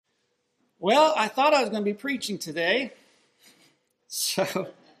Well, I thought I was going to be preaching today, so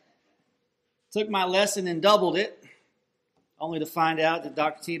took my lesson and doubled it, only to find out that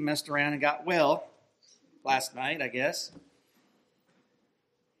Dr. T messed around and got well last night, I guess.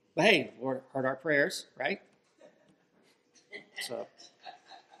 But hey, Lord heard our prayers, right?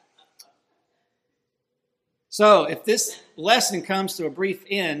 So if this lesson comes to a brief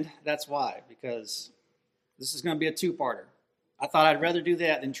end, that's why, because this is going to be a two-parter. I thought I'd rather do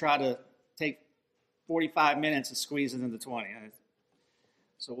that than try to take 45 minutes and squeeze it into 20.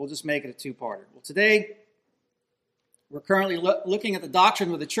 So we'll just make it a two-parter. Well, today, we're currently looking at the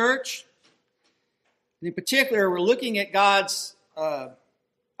doctrine of the church. And in particular, we're looking at God's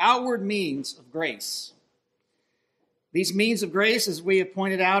outward means of grace. These means of grace, as we have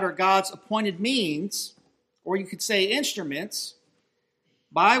pointed out, are God's appointed means, or you could say instruments,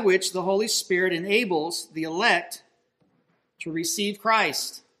 by which the Holy Spirit enables the elect to receive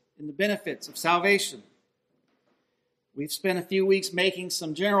Christ and the benefits of salvation. We've spent a few weeks making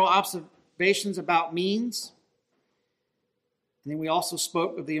some general observations about means, and then we also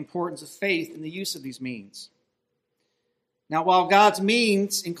spoke of the importance of faith in the use of these means. Now, while God's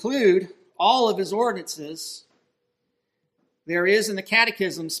means include all of his ordinances, there is in the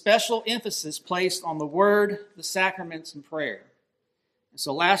Catechism special emphasis placed on the Word, the sacraments, and prayer. And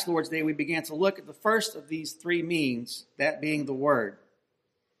so last Lord's Day, we began to look at the first of these three means, that being the Word.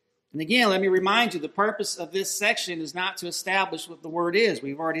 And again, let me remind you, the purpose of this section is not to establish what the Word is.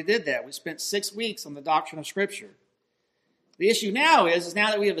 We've already did that. We spent 6 weeks on the doctrine of Scripture. The issue now is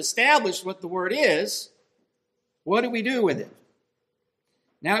now that we have established what the Word is, what do we do with it?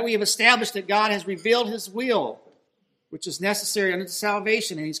 Now that we have established that God has revealed his will, which is necessary unto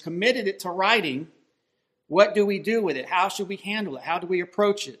salvation, and he's committed it to writing, what do we do with it? How should we handle it? How do we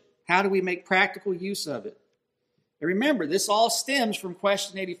approach it? How do we make practical use of it? And remember, this all stems from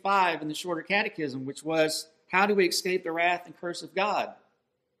question 85 in the Shorter Catechism, which was, how do we escape the wrath and curse of God?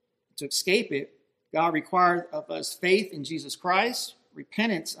 To escape it, God required of us faith in Jesus Christ,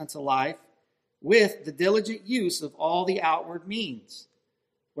 repentance unto life, with the diligent use of all the outward means,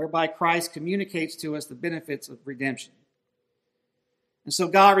 whereby Christ communicates to us the benefits of redemption. And so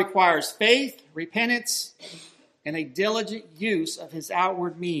God requires faith, repentance, and a diligent use of his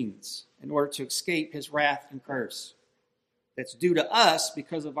outward means in order to escape his wrath and curse that's due to us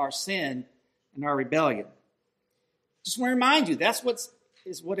because of our sin and our rebellion. Just want to remind you, that's what's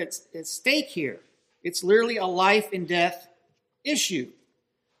at stake here. It's literally a life and death issue.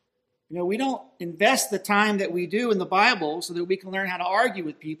 You know, we don't invest the time that we do in the Bible so that we can learn how to argue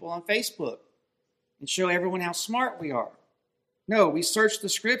with people on Facebook and show everyone how smart we are. No, we search the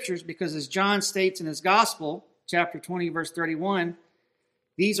Scriptures because, as John states in his Gospel, chapter 20, verse 31,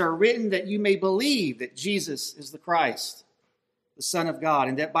 these are written that you may believe that Jesus is the Christ, the Son of God,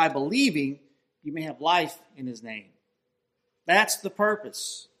 and that by believing you may have life in his name. That's the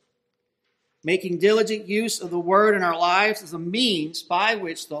purpose. Making diligent use of the Word in our lives is a means by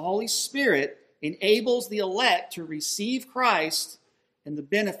which the Holy Spirit enables the elect to receive Christ and the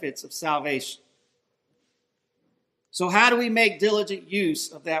benefits of salvation. So how do we make diligent use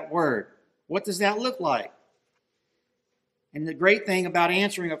of that Word? What does that look like? And the great thing about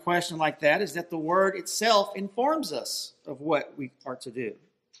answering a question like that is that the Word itself informs us of what we are to do.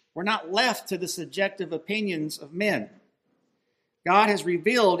 We're not left to the subjective opinions of men. God has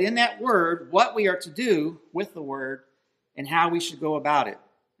revealed in that Word what we are to do with the Word and how we should go about it.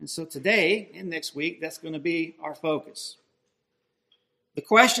 And so today and next week, that's going to be our focus. The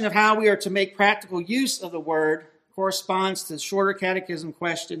question of how we are to make practical use of the Word corresponds to the Shorter Catechism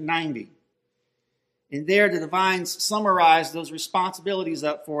question 90. And there the divines summarize those responsibilities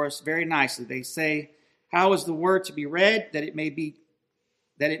up for us very nicely. They say, how is the Word to be read that it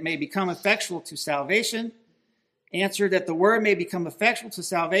may become effectual to salvation? Answer, that the Word may become effectual to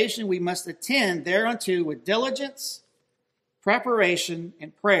salvation, we must attend thereunto with diligence, preparation,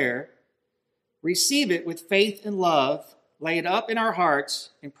 and prayer, receive it with faith and love, lay it up in our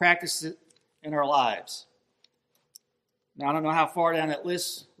hearts, and practice it in our lives. Now, I don't know how far down that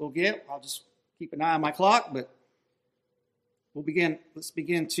list we'll get. I'll just keep an eye on my clock, but let's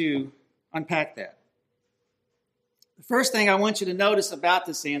begin to unpack that. The first thing I want you to notice about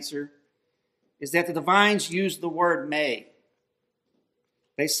this answer is that the divines use the word may.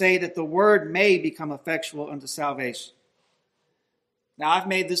 They say that the Word may become effectual unto salvation. Now, I've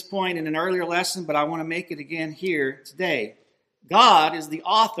made this point in an earlier lesson, but I want to make it again here today. God is the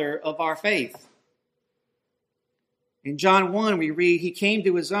author of our faith. In John 1, we read, he came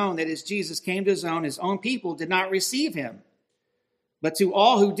to his own, that is, Jesus came to his own people did not receive him. But to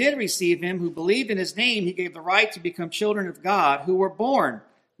all who did receive him, who believed in his name, he gave the right to become children of God, who were born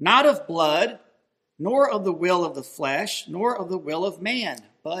not of blood, nor of the will of the flesh, nor of the will of man,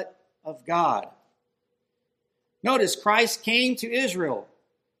 but of God. Notice Christ came to Israel.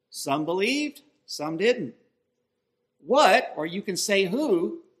 Some believed, some didn't. What, or you can say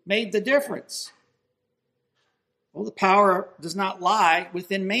who, made the difference? Well, the power does not lie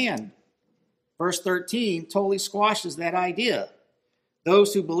within man. Verse 13 totally squashes that idea.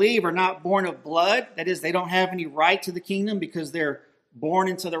 Those who believe are not born of blood. That is, they don't have any right to the kingdom because they're born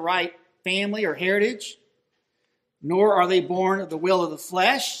into the right family or heritage. Nor are they born of the will of the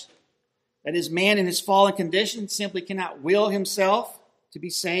flesh. That is, man in his fallen condition simply cannot will himself to be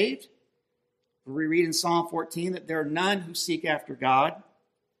saved. We read in Psalm 14 that there are none who seek after God.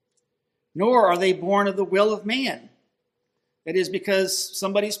 Nor are they born of the will of man. That is, because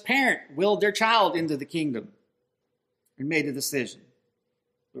somebody's parent willed their child into the kingdom and made a decision.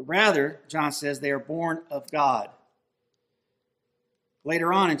 But rather, John says, they are born of God.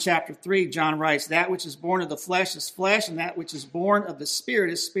 Later on in chapter 3, John writes, that which is born of the flesh is flesh, and that which is born of the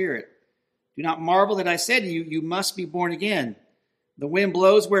Spirit is spirit. Do not marvel that I said to you, you must be born again. The wind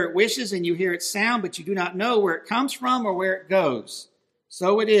blows where it wishes, and you hear its sound, but you do not know where it comes from or where it goes.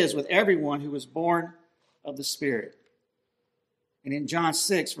 So it is with everyone who is born of the Spirit. And in John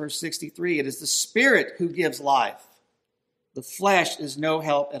 6, verse 63, it is the Spirit who gives life. The flesh is no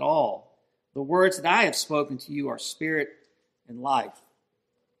help at all. The words that I have spoken to you are spirit and life.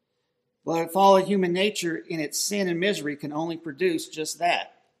 But fallen human nature in its sin and misery can only produce just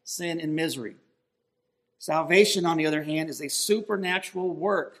that, sin and misery. Salvation, on the other hand, is a supernatural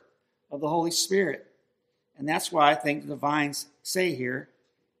work of the Holy Spirit. And that's why I think the divines say here,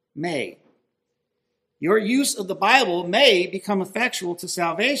 may. Your use of the Bible may become effectual to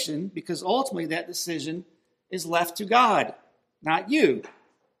salvation because ultimately that decision is left to God, not you.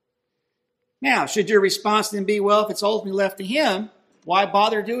 Now, should your response then be, well, if it's ultimately left to Him, why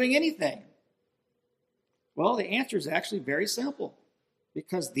bother doing anything? Well, the answer is actually very simple,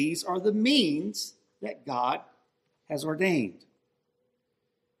 because these are the means that God has ordained.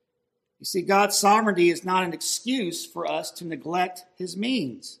 You see, God's sovereignty is not an excuse for us to neglect His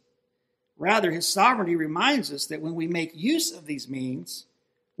means. Rather, His sovereignty reminds us that when we make use of these means,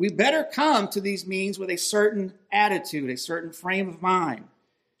 we better come to these means with a certain attitude, a certain frame of mind.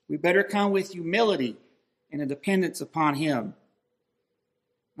 We better come with humility and a dependence upon Him.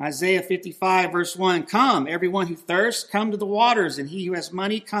 Isaiah 55, verse 1, come, everyone who thirsts, come to the waters, and he who has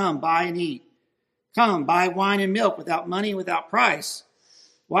money, come, buy and eat. Come, buy wine and milk without money and without price.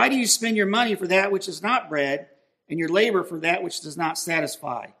 Why do you spend your money for that which is not bread, and your labor for that which does not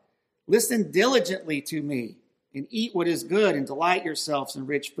satisfy? Listen diligently to me, and eat what is good, and delight yourselves in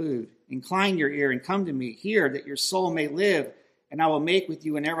rich food. Incline your ear and come to me. Hear that your soul may live, and I will make with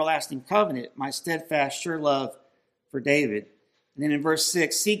you an everlasting covenant, my steadfast, sure love for David. And then in verse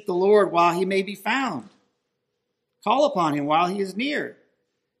 6, seek the Lord while he may be found. Call upon him while he is near.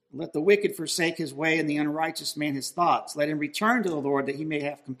 Let the wicked forsake his way, and the unrighteous man his thoughts. Let him return to the Lord, that he may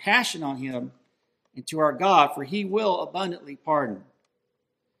have compassion on him, and to our God, for he will abundantly pardon.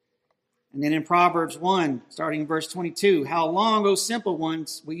 And then in Proverbs 1, starting in verse 22, how long, O simple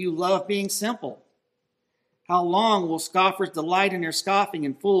ones, will you love being simple? How long will scoffers delight in their scoffing,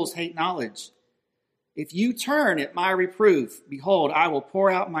 and fools hate knowledge? If you turn at my reproof, behold, I will pour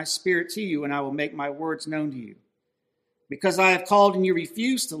out my spirit to you, and I will make my words known to you. Because I have called and you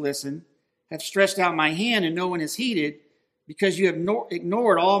refuse to listen, have stretched out my hand and no one has heeded, because you have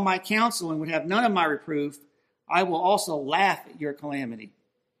ignored all my counsel and would have none of my reproof, I will also laugh at your calamity.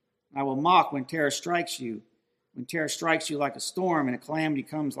 I will mock when terror strikes you, when terror strikes you like a storm and a calamity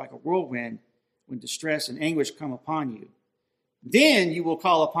comes like a whirlwind, when distress and anguish come upon you. Then you will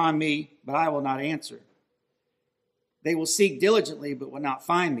call upon me, but I will not answer. They will seek diligently, but will not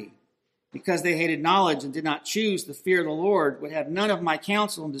find me. Because they hated knowledge and did not choose the fear of the Lord, would have none of my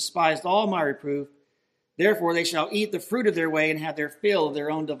counsel and despised all my reproof. Therefore they shall eat the fruit of their way and have their fill of their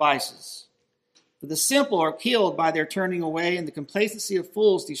own devices. For the simple are killed by their turning away, and the complacency of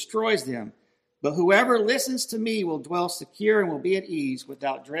fools destroys them. But whoever listens to me will dwell secure and will be at ease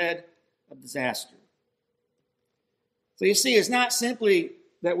without dread of disaster. So you see, it's not simply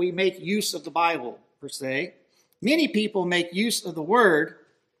that we make use of the Bible, per se. Many people make use of the Word,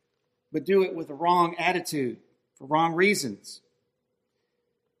 but do it with a wrong attitude, for wrong reasons.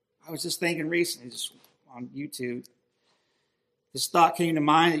 I was just thinking recently, just on YouTube, this thought came to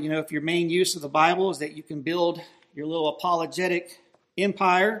mind that, if your main use of the Bible is that you can build your little apologetic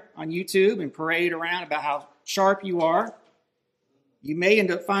empire on YouTube and parade around about how sharp you are, you may end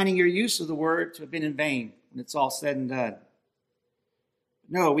up finding your use of the Word to have been in vain when it's all said and done.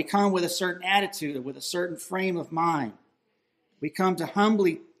 No, we come with a certain attitude, with a certain frame of mind. We come to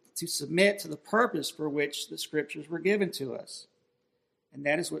humbly to submit to the purpose for which the Scriptures were given to us. And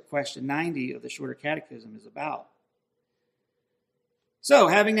that is what question 90 of the Shorter Catechism is about. So,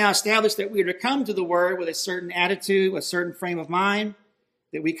 having now established that we are to come to the Word with a certain attitude, a certain frame of mind,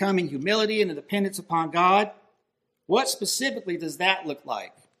 that we come in humility and a dependence upon God, what specifically does that look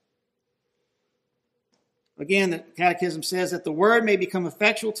like? Again, the Catechism says that the Word may become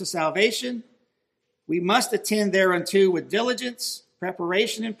effectual to salvation. We must attend thereunto with diligence,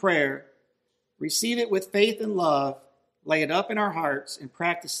 preparation, and prayer, receive it with faith and love, lay it up in our hearts, and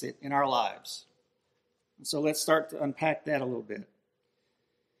practice it in our lives. And so let's start to unpack that a little bit.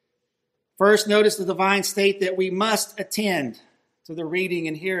 First, notice the divine state that we must attend to the reading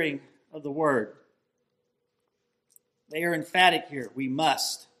and hearing of the Word. They are emphatic here. We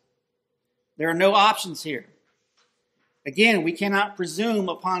must. There are no options here. Again, we cannot presume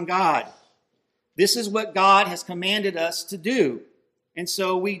upon God. This is what God has commanded us to do, and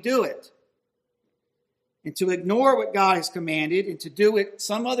so we do it. And to ignore what God has commanded and to do it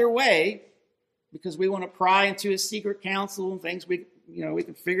some other way because we want to pry into his secret counsel and things we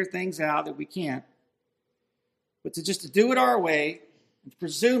can figure things out that we can't. But to do it our way and to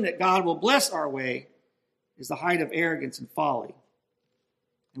presume that God will bless our way is the height of arrogance and folly,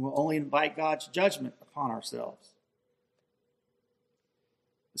 and will only invite God's judgment upon ourselves.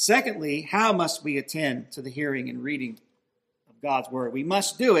 Secondly, how must we attend to the hearing and reading of God's Word? We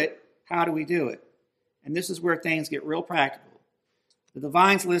must do it. How do we do it? And this is where things get real practical. The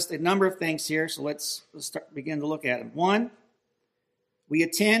divines list a number of things here, so let's begin to look at them. 1, we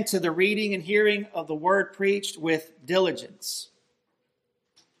attend to the reading and hearing of the Word preached with diligence.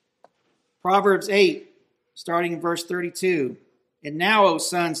 Proverbs 8, starting in verse 32. And now, O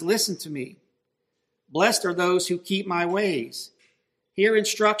sons, listen to me. Blessed are those who keep my ways. Hear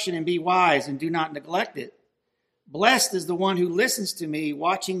instruction and be wise, and do not neglect it. Blessed is the one who listens to me,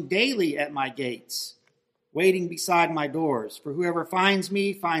 watching daily at my gates, waiting beside my doors. For whoever finds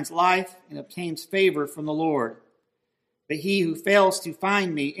me finds life and obtains favor from the Lord. But he who fails to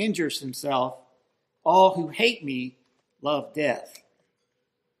find me injures himself. All who hate me love death.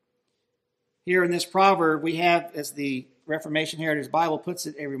 Here in this proverb, we have, as the Reformation Heritage Bible puts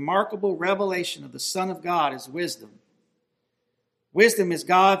it, a remarkable revelation of the Son of God as wisdom. Wisdom is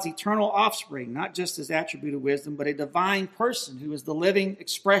God's eternal offspring, not just his attribute of wisdom, but a divine person who is the living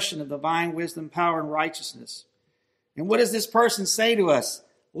expression of divine wisdom, power, and righteousness. And what does this person say to us?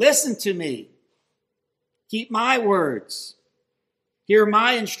 Listen to me. Keep my words. Hear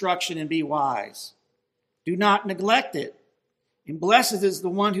my instruction and be wise. Do not neglect it. And blessed is the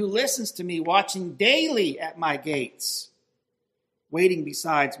one who listens to me, watching daily at my gates, waiting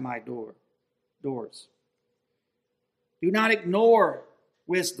beside my doors. Do not ignore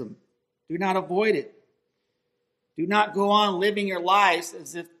wisdom. Do not avoid it. Do not go on living your lives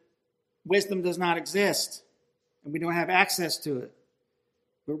as if wisdom does not exist and we don't have access to it,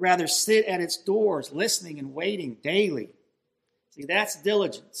 but rather sit at its doors, listening and waiting daily. See, that's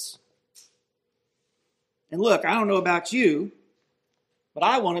diligence. And look, I don't know about you, but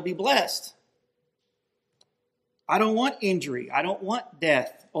I want to be blessed. I don't want injury. I don't want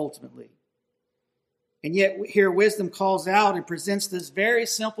death, ultimately. And yet here wisdom calls out and presents this very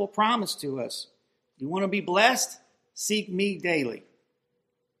simple promise to us. You want to be blessed? Seek me daily.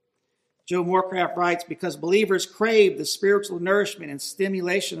 Joe Morecraft writes, because believers crave the spiritual nourishment and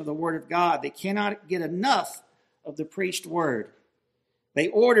stimulation of the Word of God, they cannot get enough of the preached Word. They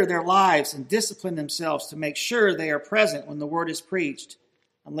order their lives and discipline themselves to make sure they are present when the Word is preached,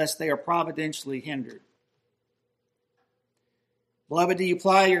 unless they are providentially hindered. Beloved, do you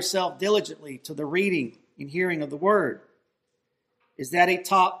apply yourself diligently to the reading and hearing of the Word? Is that a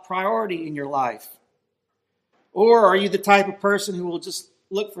top priority in your life? Or are you the type of person who will just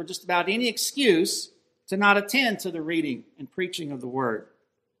look for just about any excuse to not attend to the reading and preaching of the Word?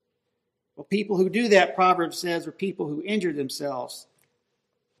 Well, people who do that, Proverbs says, are people who injure themselves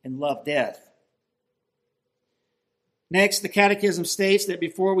and love death. Next, the Catechism states that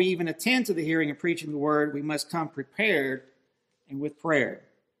before we even attend to the hearing and preaching of the Word, we must come prepared and with prayer.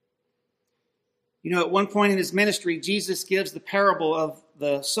 You know, at one point in his ministry, Jesus gives the parable of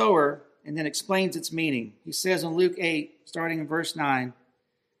the sower and then explains its meaning. He says in Luke 8, starting in verse 9,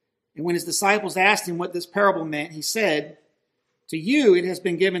 and when his disciples asked him what this parable meant, he said, to you it has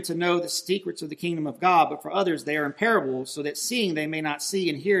been given to know the secrets of the kingdom of God, but for others they are in parables, so that seeing they may not see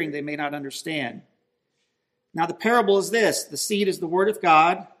and hearing they may not understand. Now the parable is this: the seed is the word of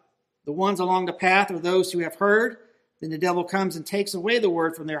God. The ones along the path are those who have heard. Then the devil comes and takes away the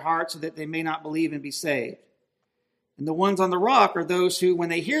word from their hearts so that they may not believe and be saved. And the ones on the rock are those who, when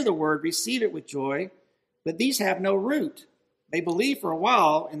they hear the word, receive it with joy, but these have no root. They believe for a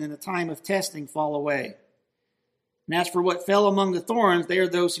while, and in the time of testing fall away. And as for what fell among the thorns, they are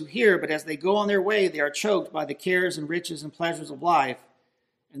those who hear, but as they go on their way, they are choked by the cares and riches and pleasures of life,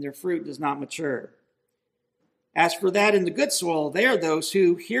 and their fruit does not mature. As for that in the good soil, they are those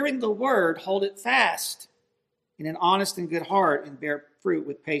who, hearing the word, hold it fast in an honest and good heart and bear fruit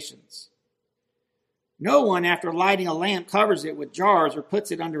with patience. No one, after lighting a lamp, covers it with jars or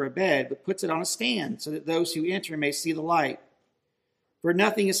puts it under a bed, but puts it on a stand so that those who enter may see the light. For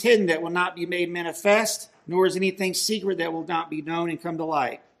nothing is hidden that will not be made manifest, nor is anything secret that will not be known and come to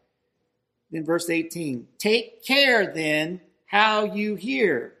light. Then verse 18, take care then how you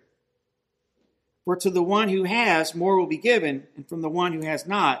hear. For to the one who has, more will be given, and from the one who has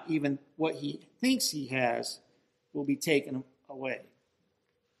not, even what he thinks he has will be taken away.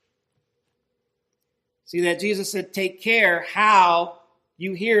 See that Jesus said, take care how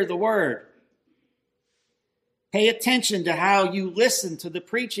you hear the word. Pay attention to how you listen to the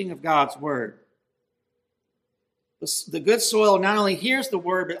preaching of God's word. The good soil not only hears the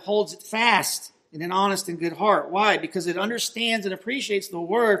word, but holds it fast in an honest and good heart. Why? Because it understands and appreciates the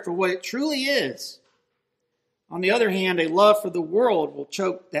word for what it truly is. On the other hand, a love for the world will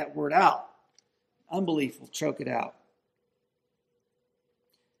choke that word out. Unbelief will choke it out.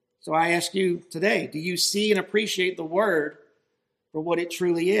 So I ask you today, do you see and appreciate the word for what it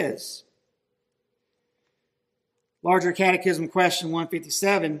truly is? Larger Catechism question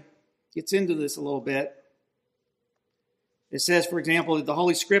 157 gets into this a little bit. It says, for example, that the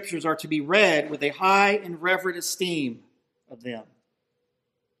Holy Scriptures are to be read with a high and reverent esteem of them.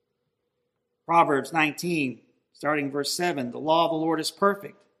 Proverbs 19, starting verse 7, the law of the Lord is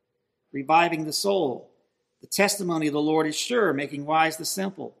perfect, reviving the soul. The testimony of the Lord is sure, making wise the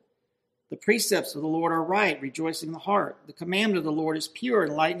simple. The precepts of the Lord are right, rejoicing the heart. The commandment of the Lord is pure,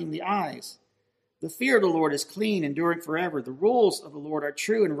 enlightening the eyes. The fear of the Lord is clean, enduring forever. The rules of the Lord are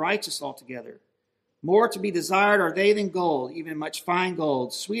true and righteous altogether. More to be desired are they than gold, even much fine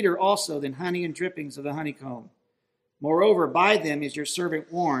gold, sweeter also than honey and drippings of the honeycomb. Moreover, by them is your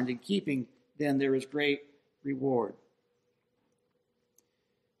servant warned, in keeping them there is great reward.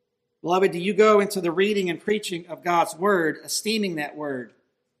 Beloved, do you go into the reading and preaching of God's word, esteeming that word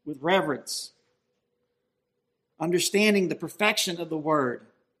with reverence, understanding the perfection of the word,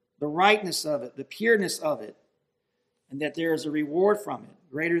 the rightness of it, the pureness of it, and that there is a reward from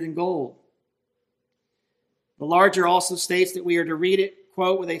it, greater than gold? The larger also states that we are to read it,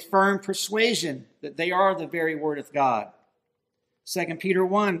 quote, with a firm persuasion that they are the very word of God. 2 Peter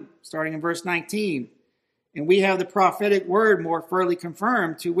 1, starting in verse 19, and we have the prophetic word more firmly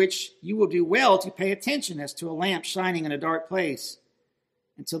confirmed, to which you will do well to pay attention as to a lamp shining in a dark place,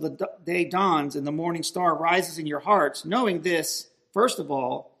 until the day dawns and the morning star rises in your hearts, knowing this, first of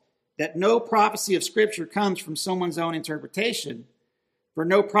all, that no prophecy of Scripture comes from someone's own interpretation. For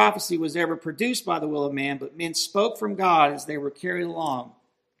no prophecy was ever produced by the will of man, but men spoke from God as they were carried along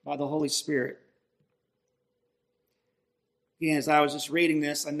by the Holy Spirit. Again, as I was just reading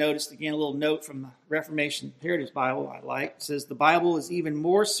this, I noticed again a little note from the Reformation Heritage Bible I like. It says, the Bible is even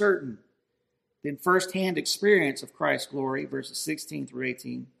more certain than first-hand experience of Christ's glory, verses 16 through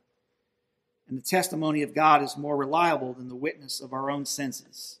 18. And the testimony of God is more reliable than the witness of our own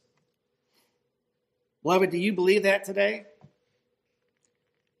senses. Beloved, do you believe that today?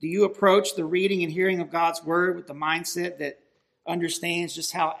 Do you approach the reading and hearing of God's word with the mindset that understands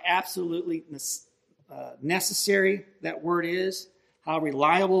just how absolutely necessary that word is, how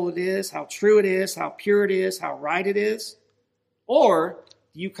reliable it is, how true it is, how pure it is, how right it is? Or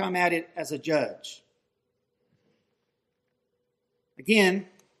do you come at it as a judge? Again,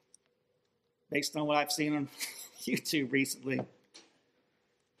 based on what I've seen on YouTube recently,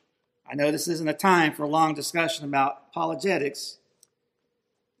 I know this isn't a time for a long discussion about apologetics,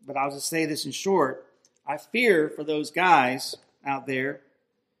 but I'll just say this in short. I fear for those guys out there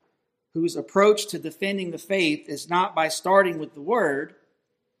whose approach to defending the faith is not by starting with the word,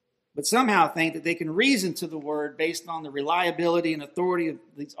 but somehow think that they can reason to the word based on the reliability and authority of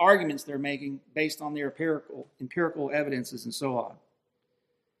these arguments they're making based on their empirical evidences and so on.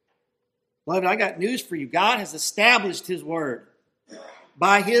 Beloved, I got news for you. God has established his word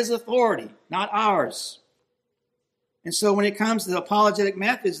by his authority, not ours. And so when it comes to the apologetic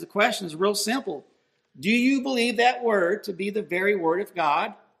methods, the question is real simple. Do you believe that word to be the very word of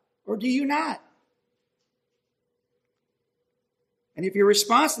God, or do you not? And if your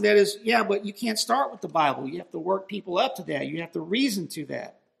response to that is, yeah, but you can't start with the Bible. You have to work people up to that. You have to reason to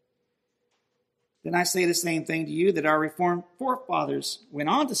that. Then I say the same thing to you that our Reformed forefathers went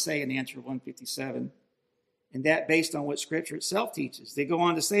on to say in answer 157, and that based on what Scripture itself teaches. They go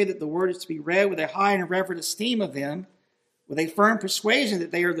on to say that the word is to be read with a high and reverent esteem of them, with a firm persuasion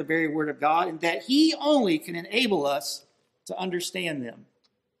that they are the very word of God and that he only can enable us to understand them.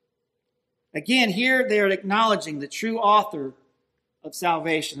 Again, here they are acknowledging the true author of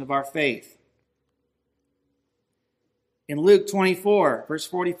salvation, of our faith. In Luke 24, verse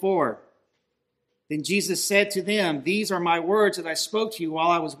 44, then Jesus said to them, these are my words that I spoke to you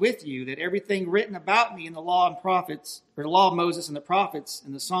while I was with you, that everything written about me in the law and prophets, or the law of Moses and the prophets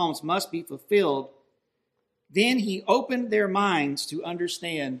and the Psalms must be fulfilled. Then he opened their minds to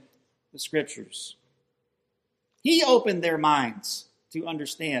understand the scriptures. He opened their minds to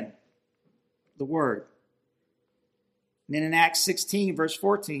understand the word. And then in Acts 16, verse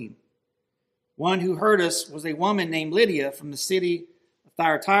 14, one who heard us was a woman named Lydia from the city of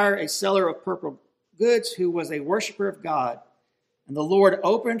Thyatira, a seller of purple goods, who was a worshiper of God. And the Lord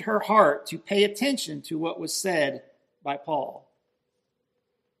opened her heart to pay attention to what was said by Paul.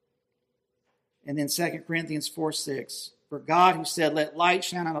 And then 2 Corinthians 4:6, for God who said, let light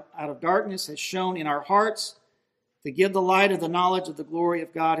shine out of darkness, has shone in our hearts to give the light of the knowledge of the glory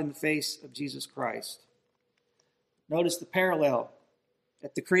of God in the face of Jesus Christ. Notice the parallel.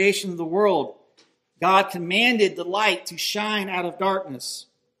 At the creation of the world, God commanded the light to shine out of darkness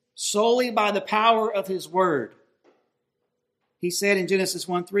solely by the power of his word. He said in Genesis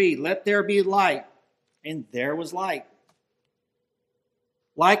 1:3, let there be light, and there was light.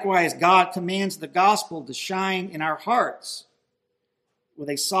 Likewise, God commands the gospel to shine in our hearts with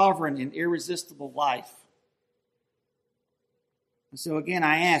a sovereign and irresistible life. And so again,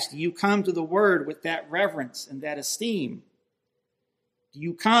 I ask, do you come to the word with that reverence and that esteem? Do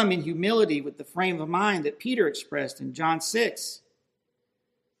you come in humility with the frame of mind that Peter expressed in John 6?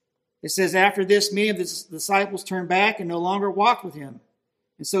 It says, after this, many of the disciples turned back and no longer walked with him.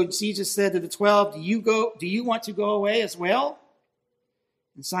 And so Jesus said to the 12, do you want to go away as well?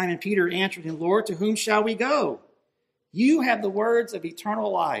 And Simon Peter answered him, Lord, to whom shall we go? You have the words of eternal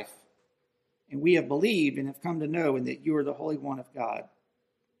life, and we have believed and have come to know and that you are the Holy One of God.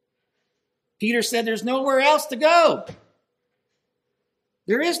 Peter said, there's nowhere else to go.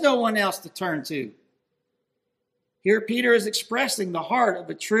 There is no one else to turn to. Here Peter is expressing the heart of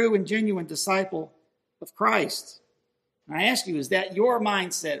a true and genuine disciple of Christ. And I ask you, is that your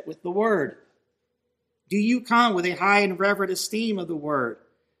mindset with the word? Do you come with a high and reverent esteem of the word,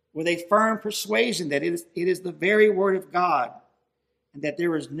 with a firm persuasion that it is the very word of God, and that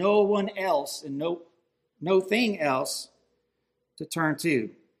there is no one else and no thing else to turn to?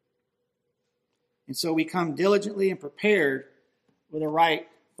 And so we come diligently and prepared with a right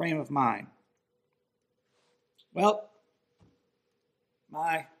frame of mind. Well,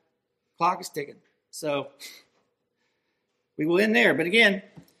 my clock is ticking, so we will end there. But again,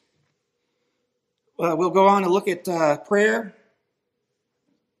 we'll go on to look at prayer,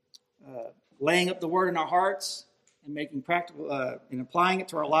 laying up the word in our hearts, and making practical and applying it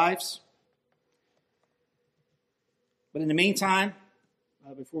to our lives. But in the meantime,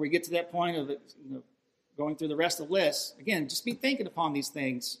 before we get to that point of going through the rest of the list, again, just be thinking upon these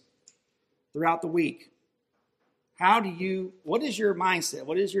things throughout the week. What is your mindset?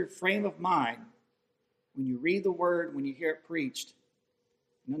 What is your frame of mind when you read the word, when you hear it preached?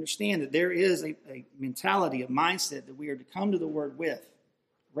 And understand that there is a mentality, a mindset that we are to come to the word with.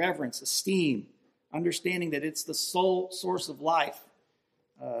 Reverence, esteem, understanding that it's the sole source of life,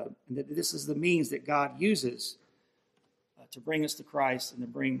 and that this is the means that God uses to bring us to Christ and to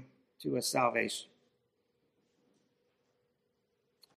bring to us salvation.